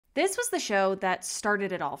This was the show that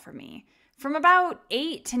started it all for me. From about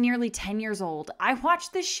 8 to nearly 10 years old, I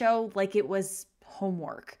watched this show like it was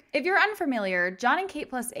homework. If you're unfamiliar, Jon Kate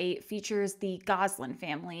Plus 8 features the Goslin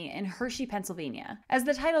family in Hershey, Pennsylvania. As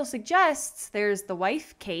the title suggests, there's the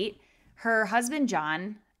wife, Kate, her husband,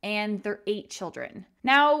 Jon, and their 8 children.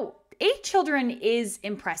 Now, 8 children is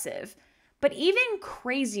impressive, but even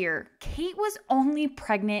crazier, Kate was only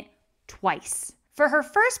pregnant twice. For her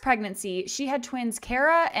first pregnancy, she had twins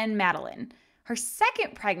Kara and Madeline. Her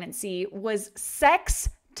second pregnancy was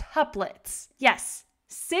sextuplets. Yes,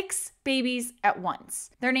 6 babies at once.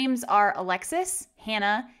 Their names are Alexis,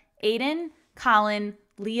 Hannah, Aaden, Colin,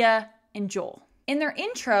 Leah, and Joel. In their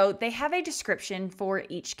intro, they have a description for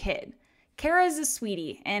each kid. Kara is a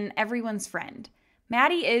sweetie and everyone's friend.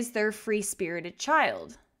 Maddie is their free-spirited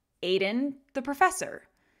child. Aaden, the professor.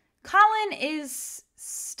 Colin is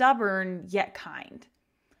stubborn yet kind.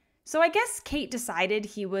 So I guess Kate decided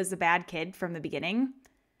he was a bad kid from the beginning.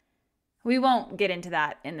 We won't get into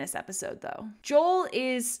that in this episode, though. Joel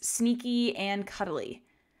is sneaky and cuddly.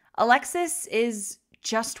 Alexis is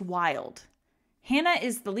just wild. Hannah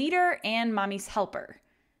is the leader and mommy's helper.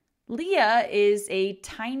 Leah is a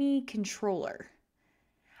tiny controller.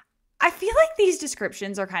 I feel like these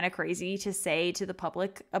descriptions are kind of crazy to say to the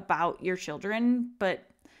public about your children, but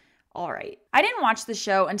all right. I didn't watch the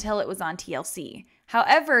show until it was on TLC.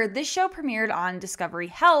 However, this show premiered on Discovery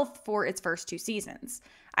Health for its first 2 seasons.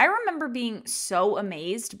 I remember being so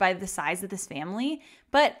amazed by the size of this family,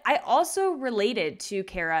 but I also related to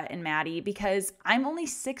Kara and Maddie because I'm only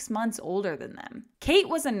 6 months older than them. Kate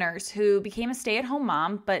was a nurse who became a stay-at-home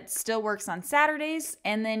mom but still works on Saturdays,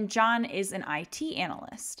 and then Jon is an IT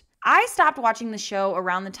analyst. I stopped watching the show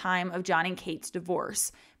around the time of Jon and Kate's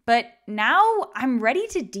divorce, but now I'm ready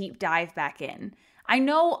to deep dive back in. I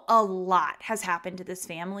know a lot has happened to this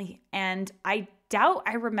family, and I doubt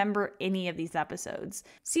I remember any of these episodes.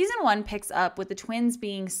 Season 1 picks up with the twins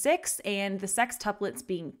being 6 and the sextuplets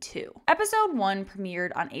being 2. Episode 1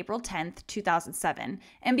 premiered on April 10th, 2007,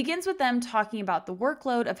 and begins with them talking about the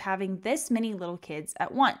workload of having this many little kids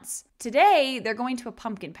at once. Today, they're going to a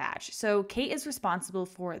pumpkin patch, so Kate is responsible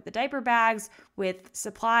for the diaper bags with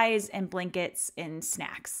supplies and blankets and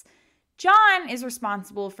snacks. Jon is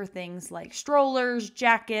responsible for things like strollers,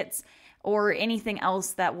 jackets, or anything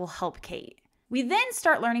else that will help Kate. We then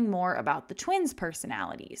start learning more about the twins'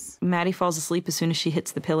 personalities. Maddie falls asleep as soon as she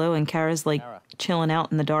hits the pillow, and Kara's chilling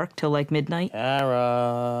out in the dark till midnight.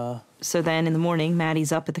 Kara. So then in the morning,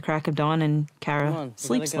 Maddie's up at the crack of dawn, and Kara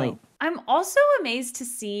sleeps late. I'm also amazed to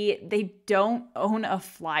see they don't own a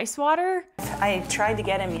fly swatter. I tried to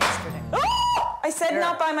get him yesterday. I said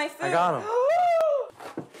not by my food. I got him.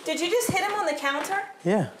 Did you just hit him on the counter?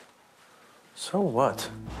 Yeah. So what?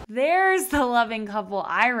 There's the loving couple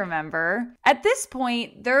I remember. At this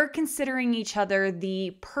point, they're considering each other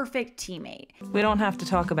the perfect teammate. We don't have to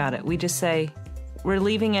talk about it. We just say, we're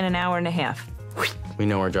leaving in an hour and a half. We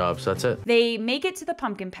know our jobs, that's it. They make it to the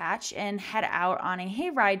pumpkin patch and head out on a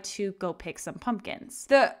hayride to go pick some pumpkins.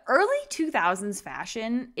 The early 2000s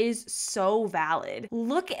fashion is so valid.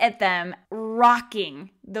 Look at them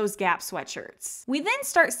rocking those Gap sweatshirts. We then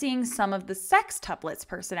start seeing some of the sextuplets'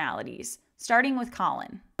 personalities, starting with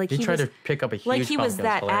Colin. He tried to pick up a huge Like he was pumpkin.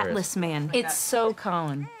 that Hilarious. Atlas man. It's so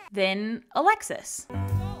Colin. Then Alexis.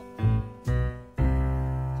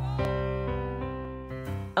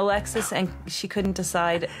 Alexis, and she couldn't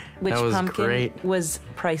decide which That was pumpkin great. was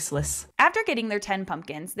priceless. After getting their 10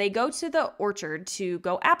 pumpkins, they go to the orchard to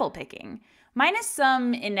go apple picking. Minus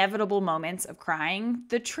some inevitable moments of crying,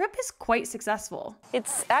 the trip is quite successful.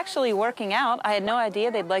 It's actually working out. I had no idea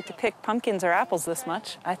they'd like to pick pumpkins or apples this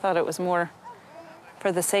much. I thought it was more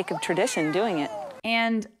for the sake of tradition doing it.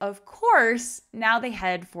 And of course, now they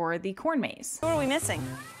head for the corn maze. Who are we missing?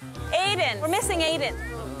 Aaden! We're missing Aaden.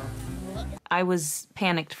 I was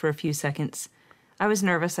panicked for a few seconds. I was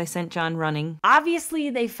nervous. I sent Jon running. Obviously,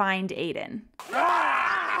 they find Aaden.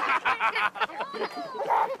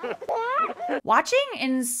 Watching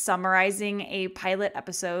and summarizing a pilot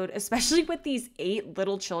episode, especially with these 8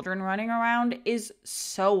 little children running around, is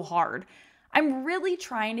so hard. I'm really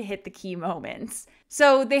trying to hit the key moments.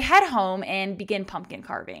 So they head home and begin pumpkin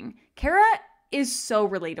carving. Kara is so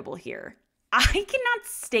relatable here. I cannot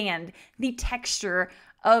stand the texture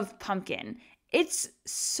of pumpkin. It's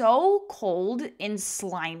so cold and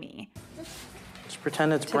slimy. Just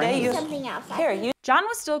pretend it's Today brains. Something outside. Here, you. Jon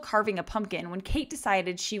was still carving a pumpkin when Kate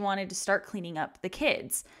decided she wanted to start cleaning up the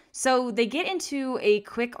kids. So they get into a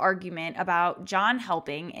quick argument about Jon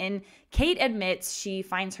helping, and Kate admits she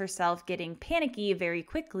finds herself getting panicky very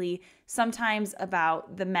quickly, sometimes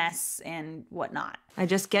about the mess and whatnot. I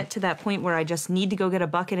just get to that point where I just need to go get a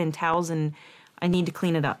bucket and towels and I need to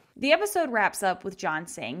clean it up. The episode wraps up with Jon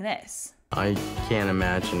saying this. I can't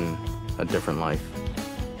imagine a different life.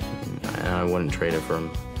 And I wouldn't trade it for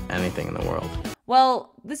anything in the world.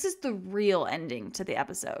 Well, this is the real ending to the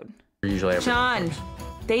episode. Usually Jon,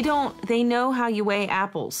 they know how you weigh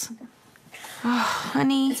apples. Oh,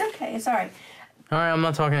 honey. It's okay. It's all right. All right, I'm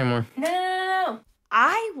not talking anymore. No.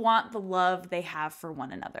 I want the love they have for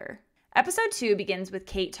one another. Episode 2 begins with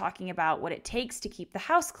Kate talking about what it takes to keep the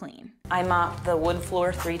house clean. I mop the wood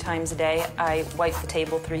floor 3 times a day. I wipe the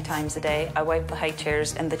table 3 times a day. I wipe the high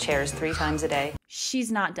chairs and the chairs 3 times a day.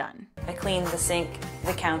 She's not done. I clean the sink,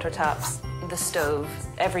 the countertops, the stove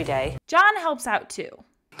every day. Jon helps out too.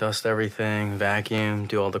 Dust everything, vacuum,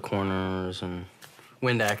 do all the corners, and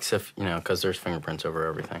Windex if, because there's fingerprints over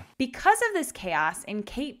everything. Because of this chaos, and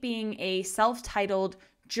Kate being a self-titled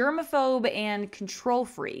germaphobe and control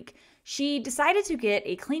freak, she decided to get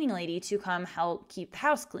a cleaning lady to come help keep the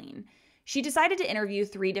house clean. She decided to interview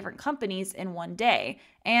 3 different companies in one day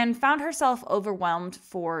and found herself overwhelmed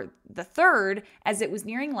for the third as it was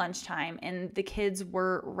nearing lunchtime and the kids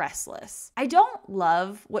were restless. I don't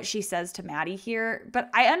love what she says to Maddie here,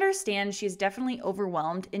 but I understand she's definitely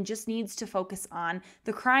overwhelmed and just needs to focus on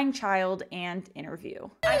the crying child and interview.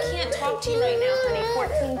 I can't talk to you right now, honey.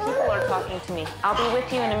 14 people are talking to me. I'll be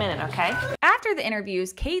with you in a minute, okay? After the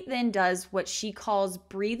interviews, Kate then does what she calls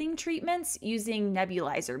breathing treatments using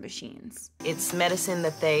nebulizer machines. It's medicine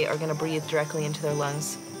that they are going to breathe directly into their lungs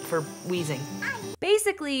for wheezing.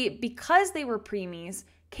 Basically, because they were preemies,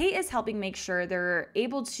 Kate is helping make sure they're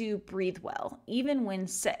able to breathe well, even when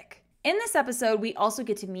sick. In this episode, we also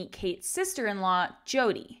get to meet Kate's sister-in-law,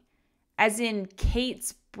 Jody, as in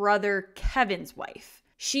Kate's brother Kevin's wife.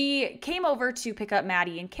 She came over to pick up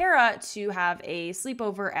Maddie and Kara to have a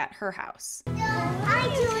sleepover at her house.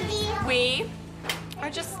 Hi, Judy. We are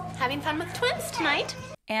just having fun with twins tonight.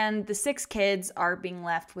 And the 6 kids are being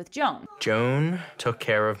left with Joan. Joan took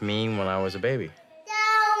care of me when I was a baby.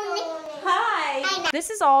 Hi. This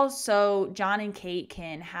is all so Jon and Kate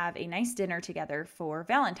can have a nice dinner together for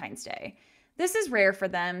Valentine's Day. This is rare for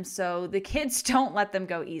them, so the kids don't let them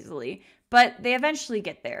go easily, but they eventually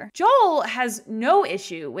get there. Joel has no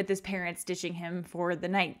issue with his parents ditching him for the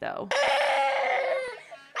night, though.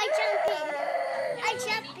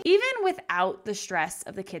 Even without the stress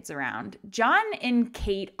of the kids around, Jon and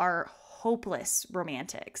Kate are hopeless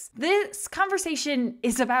romantics. This conversation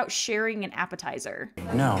is about sharing an appetizer.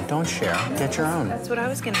 No, don't share. Get your own. That's what I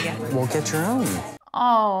was going to get. Well, get your own.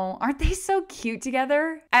 Oh, aren't they so cute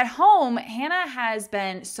together? At home, Hannah has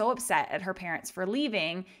been so upset at her parents for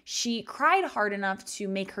leaving, she cried hard enough to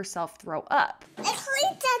make herself throw up.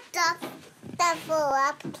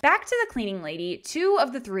 Back to the cleaning lady, 2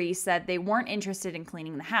 of the 3 said they weren't interested in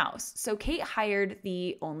cleaning the house, so Kate hired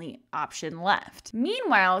the only option left.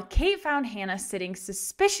 Meanwhile, Kate found Hannah sitting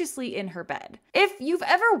suspiciously in her bed. If you've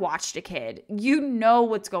ever watched a kid, you know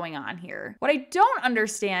what's going on here. What I don't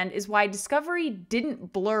understand is why Discovery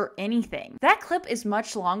didn't blur anything. That clip is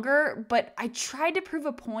much longer, but I tried to prove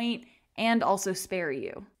a point and also spare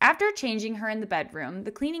you. After changing her in the bedroom,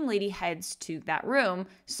 the cleaning lady heads to that room,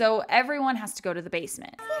 so everyone has to go to the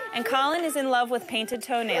basement. And Colin is in love with painted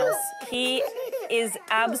toenails. He is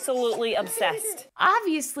absolutely obsessed.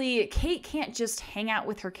 Obviously, Kate can't just hang out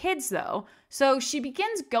with her kids though, so she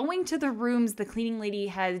begins going to the rooms the cleaning lady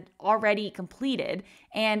had already completed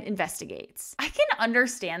and investigates. I can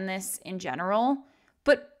understand this in general,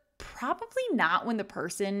 but probably not when the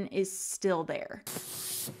person is still there.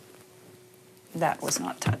 That was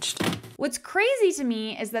not touched. What's crazy to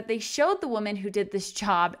me is that they showed the woman who did this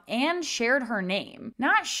job and shared her name.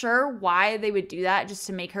 Not sure why they would do that just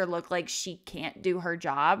to make her look like she can't do her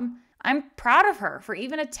job. I'm proud of her for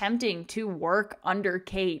even attempting to work under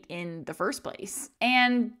Kate in the first place.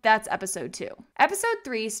 And that's episode 2. Episode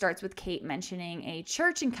 3 starts with Kate mentioning a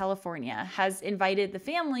church in California has invited the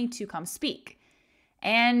family to come speak.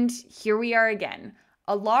 And here we are again.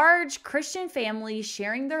 A large Christian family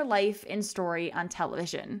sharing their life and story on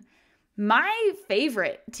television. My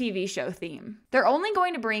favorite TV show theme. They're only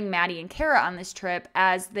going to bring Maddie and Kara on this trip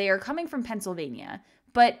as they are coming from Pennsylvania,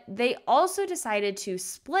 but they also decided to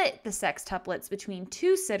split the sextuplets between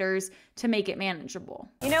 2 sitters to make it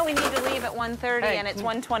manageable. You know we need to leave at 1:30 and it's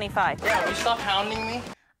 1:25. Yeah, will you stop hounding me?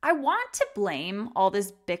 I want to blame all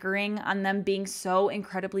this bickering on them being so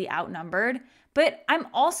incredibly outnumbered, but I'm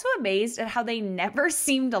also amazed at how they never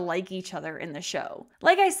seem to like each other in the show.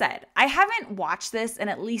 Like I said, I haven't watched this in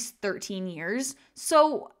at least 13 years,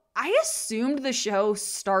 so I assumed the show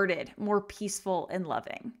started more peaceful and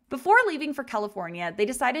loving. Before leaving for California, they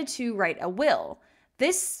decided to write a will.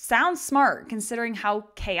 This sounds smart considering how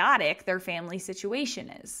chaotic their family situation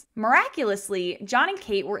is. Miraculously, Jon and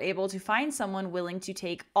Kate were able to find someone willing to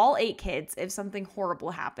take all 8 kids if something horrible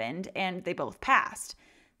happened, and they both passed.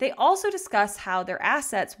 They also discuss how their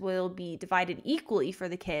assets will be divided equally for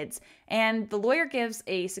the kids, and the lawyer gives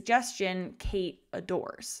a suggestion Kate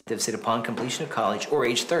adores. They've said upon completion of college or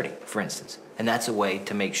age 30, for instance. And that's a way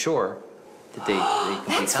to make sure that they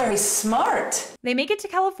complete That's very smart. They make it to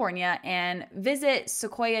California and visit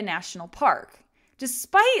Sequoia National Park.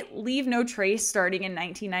 Despite Leave No Trace starting in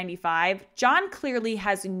 1995, Jon clearly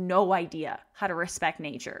has no idea how to respect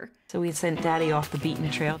nature. So we sent Daddy off the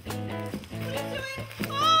beaten trail.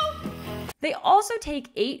 They also take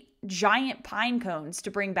 8 giant pine cones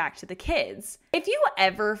to bring back to the kids. If you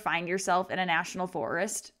ever find yourself in a national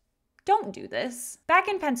forest, don't do this. Back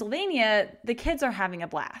in Pennsylvania, the kids are having a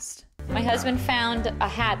blast. My husband found a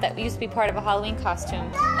hat that used to be part of a Halloween costume,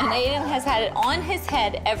 and Aaden has had it on his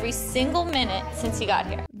head every single minute since he got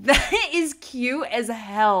here. That is cute as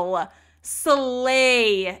hell.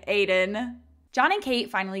 Slay, Aaden. Jon and Kate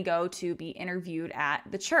finally go to be interviewed at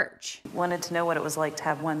the church. Wanted to know what it was like to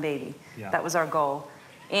have one baby. Yeah. That was our goal.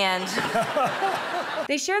 And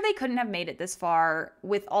they share they couldn't have made it this far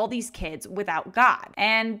with all these kids without God.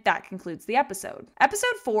 And that concludes the episode.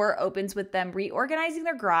 Episode 4 opens with them reorganizing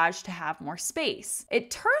their garage to have more space. It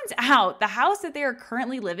turns out the house that they are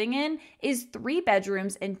currently living in is 3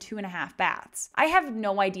 bedrooms and 2.5 baths. I have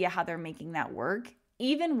no idea how they're making that work,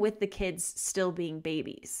 even with the kids still being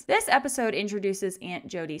babies. This episode introduces Aunt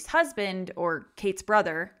Jody's husband, or Kate's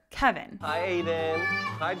brother, Kevin. Hi, Aaden.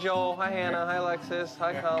 Hi, Joel. Hi, Hannah. Hi, Alexis.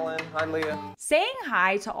 Hi, Colin. Hi, Leah. Saying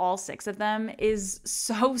hi to all 6 of them is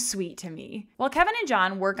so sweet to me. While Kevin and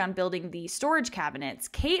Jon work on building the storage cabinets,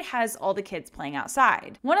 Kate has all the kids playing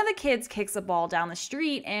outside. One of the kids kicks a ball down the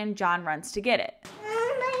street and Jon runs to get it.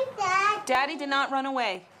 Daddy did not run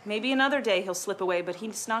away. Maybe another day he'll slip away, but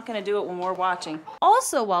he's not going to do it when we're watching.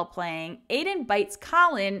 Also while playing, Aaden bites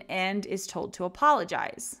Colin and is told to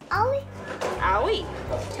apologize. Owie.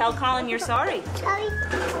 Owie. Tell Colin you're sorry.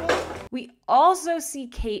 Owie. We also see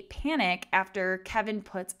Kate panic after Kevin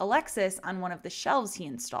puts Alexis on one of the shelves he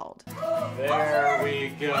installed. There we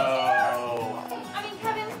go.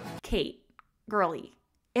 Kate, girly,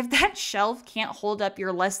 if that shelf can't hold up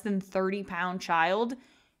your less than 30-pound child,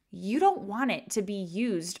 you don't want it to be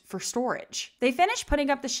used for storage. They finish putting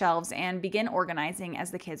up the shelves and begin organizing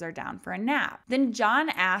as the kids are down for a nap. Then Jon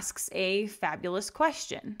asks a fabulous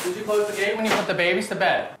question. Did you close the gate when you put the babies to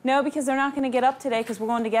bed? No, because they're not going to get up today because we're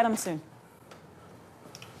going to get them soon.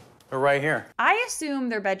 They're right here. I assume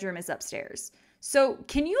their bedroom is upstairs. So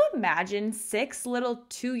can you imagine 6 little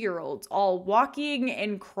 2-year-olds all walking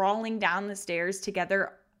and crawling down the stairs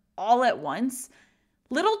together all at once?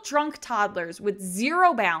 Little drunk toddlers with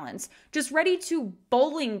 0 balance, just ready to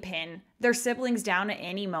bowling pin their siblings down at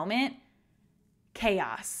any moment.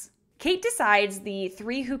 Chaos. Kate decides the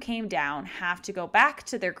 3 who came down have to go back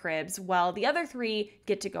to their cribs while the other 3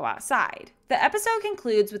 get to go outside. The episode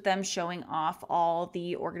concludes with them showing off all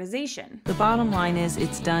the organization. The bottom line is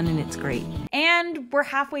it's done and it's great. And we're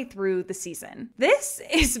halfway through the season. This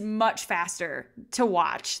is much faster to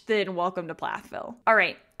watch than Welcome to Plathville. All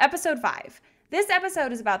right, episode 5. This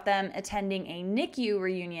episode is about them attending a NICU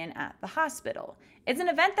reunion at the hospital. It's an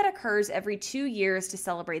event that occurs every 2 years to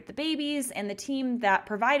celebrate the babies and the team that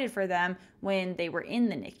provided for them when they were in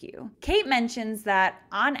the NICU. Kate mentions that,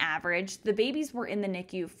 on average, the babies were in the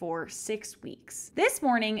NICU for 6 weeks. This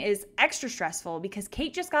morning is extra stressful because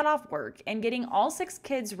Kate just got off work and getting all 6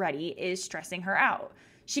 kids ready is stressing her out.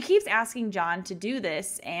 She keeps asking Jon to do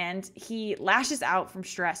this, and he lashes out from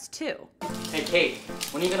stress too. Hey, Kate,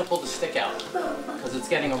 when are you gonna pull the stick out? Because it's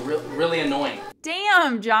getting really annoying.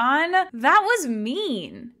 Damn, Jon, that was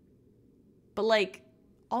mean. But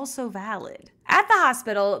also valid. At the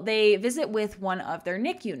hospital, they visit with one of their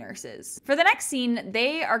NICU nurses. For the next scene,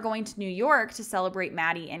 they are going to New York to celebrate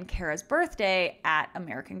Maddie and Kara's birthday at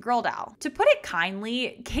American Girl Doll. To put it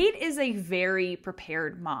kindly, Kate is a very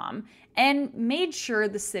prepared mom and made sure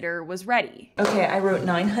the sitter was ready. Okay, I wrote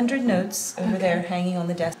 900 notes over there hanging on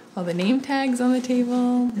the desk. All the name tags on the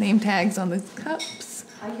table, name tags on the cups,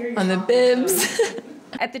 on the bibs.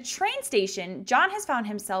 At the train station, Jon has found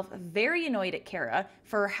himself very annoyed at Kara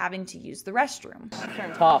for having to use the restroom.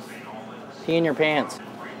 Tough. Pee in your pants.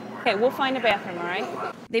 Okay, we'll find a bathroom, all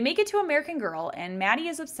right? They make it to American Girl, and Maddie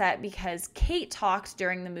is upset because Kate talked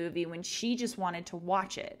during the movie when she just wanted to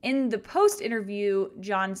watch it. In the post-interview,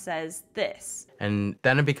 Jon says this. And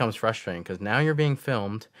then it becomes frustrating because now you're being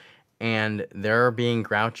filmed and they're being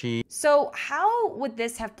grouchy. So how would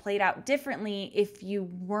this have played out differently if you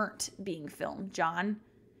weren't being filmed, Jon?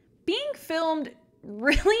 Being filmed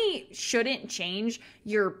really shouldn't change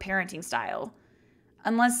your parenting style.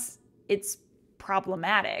 Unless it's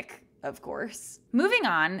problematic, of course. Moving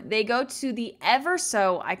on, they go to the ever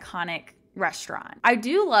so iconic restaurant. I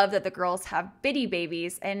do love that the girls have Bitty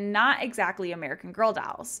Babies and not exactly American Girl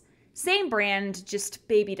dolls. Same brand, just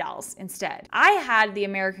baby dolls instead. I had the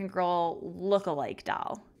American Girl look-alike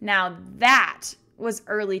doll. Now that was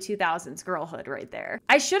early 2000s girlhood right there.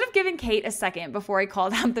 I should have given Kate a second before I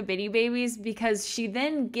called out the Bitty Babies because she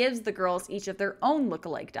then gives the girls each of their own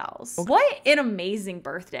look-alike dolls. What an amazing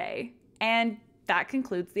birthday. And that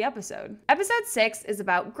concludes the episode. Episode 6 is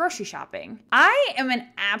about grocery shopping. I am an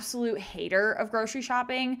absolute hater of grocery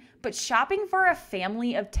shopping, but shopping for a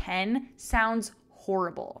family of 10 sounds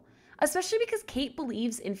horrible. Especially because Kate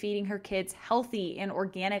believes in feeding her kids healthy and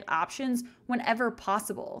organic options whenever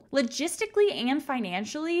possible. Logistically and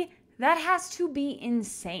financially, that has to be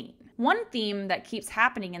insane. One theme that keeps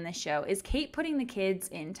happening in this show is Kate putting the kids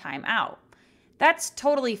in timeout. That's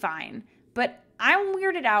totally fine, but I'm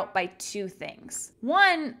weirded out by two things.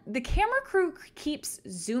 One, the camera crew keeps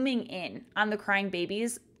zooming in on the crying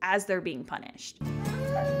babies as they're being punished.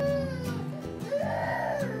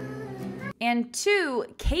 And two,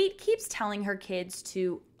 Kate keeps telling her kids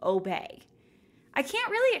to obey. I can't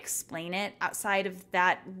really explain it outside of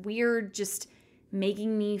that weird, just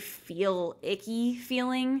making me feel icky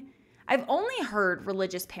feeling. I've only heard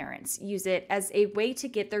religious parents use it as a way to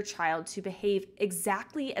get their child to behave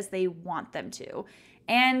exactly as they want them to.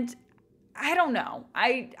 And I don't know,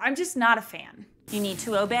 I'm just not a fan. You need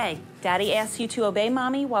to obey. Daddy asks you to obey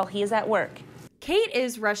Mommy while he is at work. Kate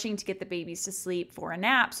is rushing to get the babies to sleep for a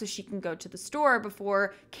nap so she can go to the store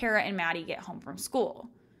before Kara and Maddie get home from school.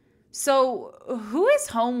 So who is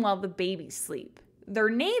home while the babies sleep? Their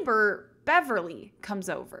neighbor, Beverly, comes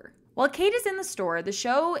over. While Kate is in the store, the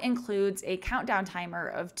show includes a countdown timer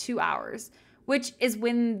of 2 hours, which is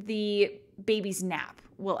when the baby's nap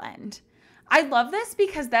will end. I love this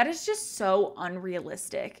because that is just so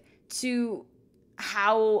unrealistic to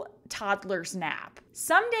how toddlers nap.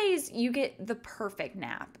 Some days you get the perfect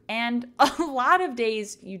nap, and a lot of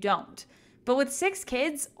days you don't. But with 6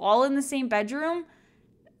 kids all in the same bedroom,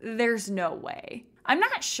 there's no way. I'm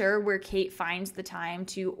not sure where Kate finds the time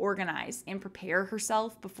to organize and prepare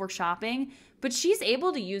herself before shopping, but she's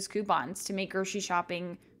able to use coupons to make grocery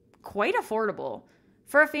shopping quite affordable.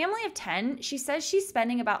 For a family of 10, she says she's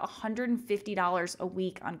spending about $150 a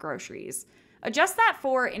week on groceries. Adjust that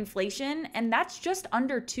for inflation, and that's just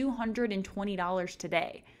under $220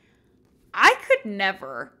 today. I could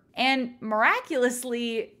never. And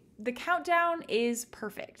miraculously, the countdown is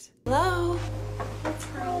perfect. Hello?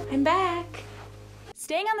 I'm back.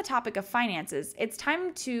 Staying on the topic of finances, it's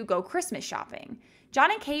time to go Christmas shopping. Jon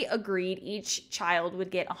and Kate agreed each child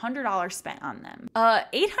would get $100 spent on them.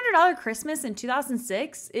 $800 Christmas in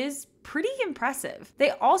 2006 is pretty impressive. They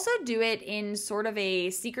also do it in sort of a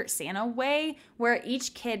Secret Santa way where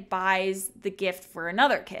each kid buys the gift for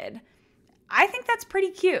another kid. I think that's pretty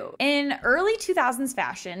cute. In early 2000s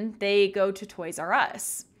fashion, they go to Toys R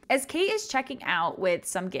Us. As Kate is checking out with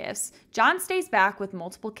some gifts, Jon stays back with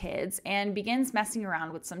multiple kids and begins messing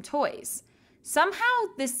around with some toys. Somehow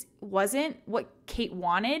this wasn't what Kate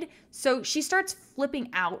wanted, so she starts flipping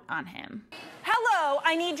out on him. Hello,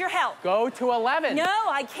 I need your help. Go to 11. No,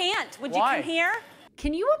 I can't. Would Why? you come here?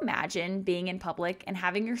 Can you imagine being in public and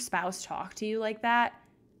having your spouse talk to you like that?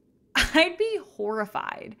 I'd be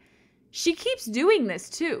horrified. She keeps doing this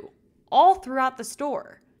too, all throughout the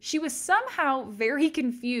store. She was somehow very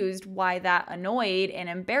confused why that annoyed and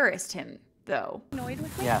embarrassed him, though. Annoyed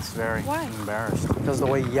with me? Yes, very. Why? Embarrassed. Because the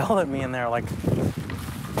way he yelled at me in there, like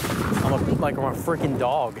I'm a freaking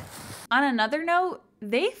dog. On another note,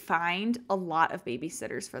 they find a lot of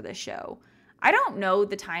babysitters for this show. I don't know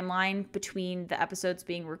the timeline between the episodes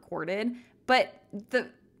being recorded, but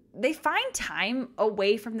they find time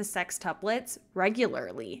away from the sextuplets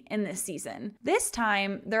regularly in this season. This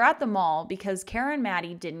time, they're at the mall because Kara and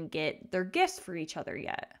Maddie didn't get their gifts for each other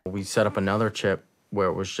yet. We set up another trip where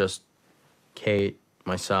it was just Kate,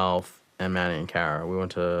 myself, and Maddie and Kara. We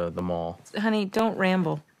went to the mall. Honey, don't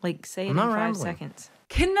ramble. Like, say it in 5 seconds.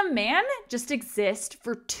 Can the man just exist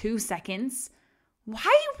for 2 seconds?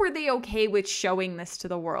 Why were they okay with showing this to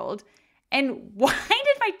the world? And why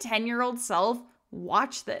did my 10-year-old self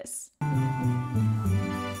watch this?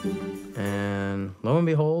 lo and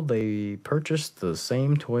behold, they purchased the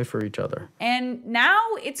same toy for each other. And now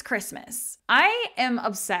it's Christmas. I am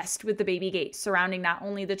obsessed with the baby gate surrounding not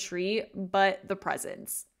only the tree, but the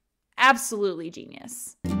presents. Absolutely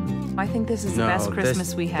genius. I think this is the best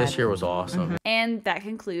Christmas we had. This year was awesome. And that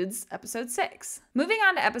concludes episode 6. Moving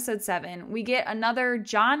on to episode 7, we get another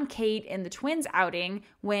Jon, Kate, and the twins outing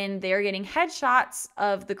when they're getting headshots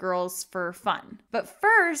of the girls for fun. But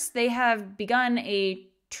first, they have begun a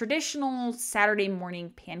traditional Saturday morning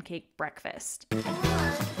pancake breakfast. Do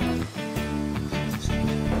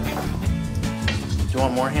you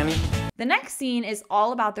want more, Hanny? The next scene is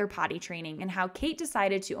all about their potty training and how Kate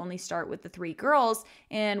decided to only start with the 3 girls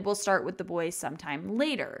and will start with the boys sometime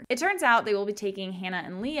later. It turns out they will be taking Hannah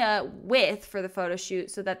and Leah with for the photo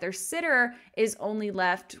shoot so that their sitter is only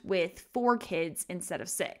left with 4 kids instead of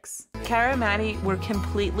 6. Cara and Maddie were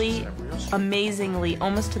completely, amazingly,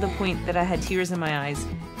 almost to the point that I had tears in my eyes,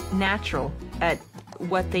 natural at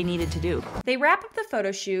what they needed to do. They wrap up the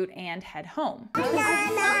photo shoot and head home.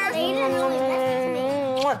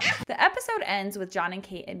 The episode ends with Jon and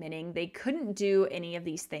Kate admitting they couldn't do any of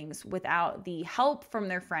these things without the help from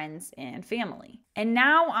their friends and family. And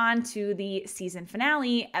now on to the season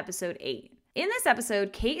finale, episode 8. In this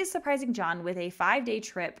episode, Kate is surprising Jon with a 5-day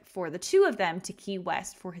trip for the 2 of them to Key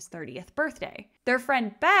West for his 30th birthday. Their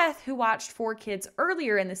friend Beth, who watched 4 kids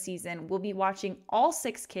earlier in the season, will be watching all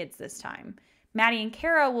 6 kids this time. Maddie and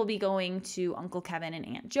Cara will be going to Uncle Kevin and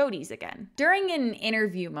Aunt Jody's again. During an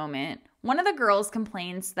interview moment, one of the girls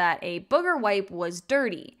complains that a booger wipe was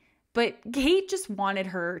dirty, but Kate just wanted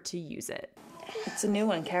her to use it. It's a new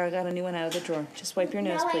one. Cara got a new one out of the drawer. Just wipe your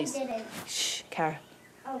nose, please. I didn't. Shh, Cara.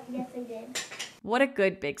 Oh, yes, I did. What a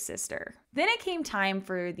good big sister. Then it came time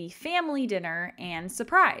for the family dinner and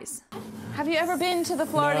surprise. Have you ever been to the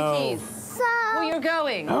Florida Keys? So... Well, you're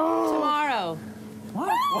going tomorrow.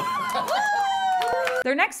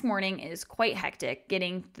 Their next morning is quite hectic,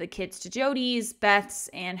 getting the kids to Jody's, Beth's,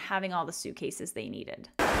 and having all the suitcases they needed.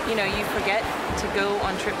 You know, you forget to go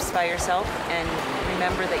on trips by yourself and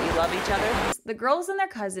remember that you love each other. The girls and their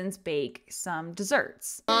cousins bake some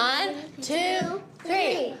desserts. 1, 2,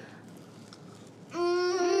 3.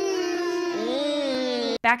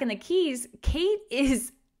 Back in the Keys, Kate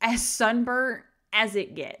is as sunburnt as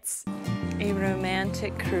it gets. A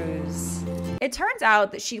romantic cruise. It turns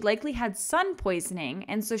out that she likely had sun poisoning,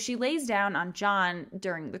 and so she lays down on Jon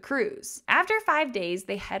during the cruise. After 5 days,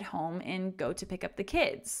 they head home and go to pick up the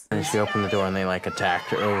kids. And she opened the door and they attacked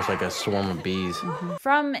her. It was like a swarm of bees.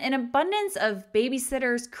 From an abundance of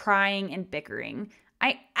babysitters crying and bickering,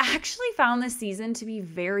 I actually found this season to be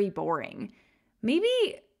very boring.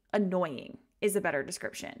 Maybe annoying is a better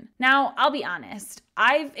description. Now, I'll be honest,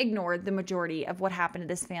 I've ignored the majority of what happened to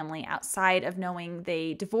this family outside of knowing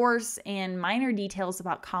they divorce and minor details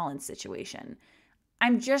about Colin's situation.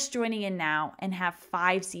 I'm just joining in now and have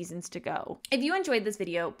 5 seasons to go. If you enjoyed this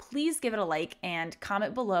video, please give it a like and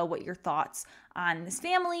comment below what your thoughts on this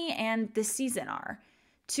family and this season are.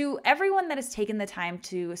 To everyone that has taken the time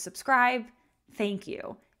to subscribe, thank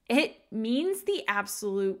you. It means the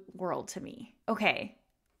absolute world to me. Okay.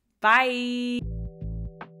 Bye.